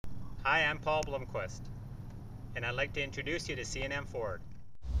Hi, I'm Paul Blomquist, and I'd like to introduce you to C&M Ford.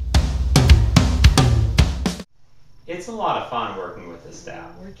 It's a lot of fun working with the staff.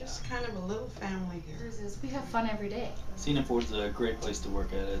 We're just kind of a little family here. We have fun every day. C&M Ford's a great place to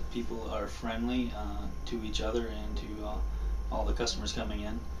work at. People are friendly to each other and to all the customers coming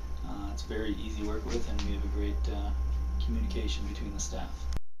in. It's very easy to work with, and we have a great communication between the staff.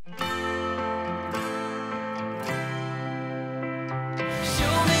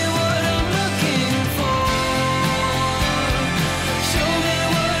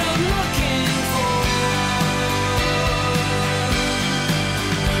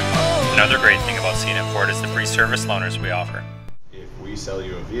 Another great thing about C&M Ford is the free service loaners we offer. If we sell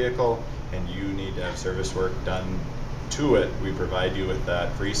you a vehicle and you need to have service work done to it, we provide you with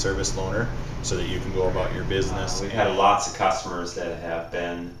that free service loaner so that you can go about your business. We've had lots of customers that have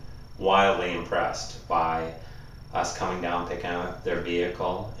been wildly impressed by us coming down, picking up their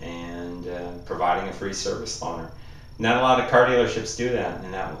vehicle, and providing a free service loaner. Not a lot of car dealerships do that,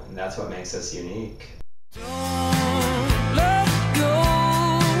 and that's what makes us unique.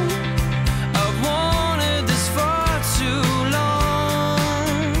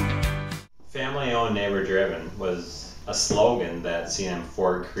 Family-owned, neighbor-driven was a slogan that C&M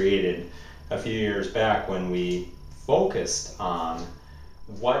Ford created a few years back when we focused on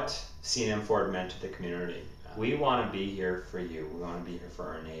what C&M Ford meant to the community. We want to be here for you. We want to be here for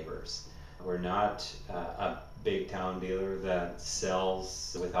our neighbors. We're not a big town dealer that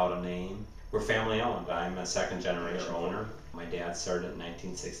sells without a name. We're family-owned. I'm a second-generation owner. My dad started in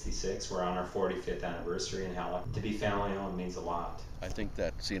 1966. We're on our 45th anniversary in Hallock. To be family-owned means a lot. I think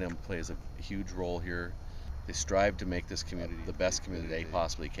that C&M plays a huge role here. They strive to make this community the best community they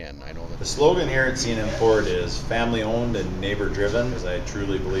possibly can. I know that the slogan here at C&M Ford is family-owned and neighbor-driven, because I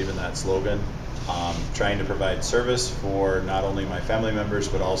truly believe in that slogan. Trying to provide service for not only my family members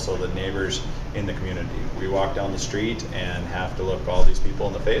but also the neighbors in the community. We walk down the street and have to look all these people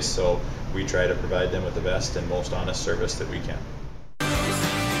in the face, so we try to provide them with the best and most honest service that we can.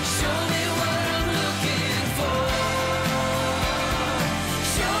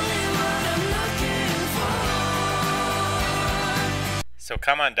 So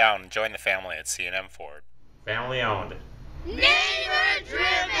come on down and join the family at C&M Ford. Family owned. Neighbor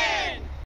driven!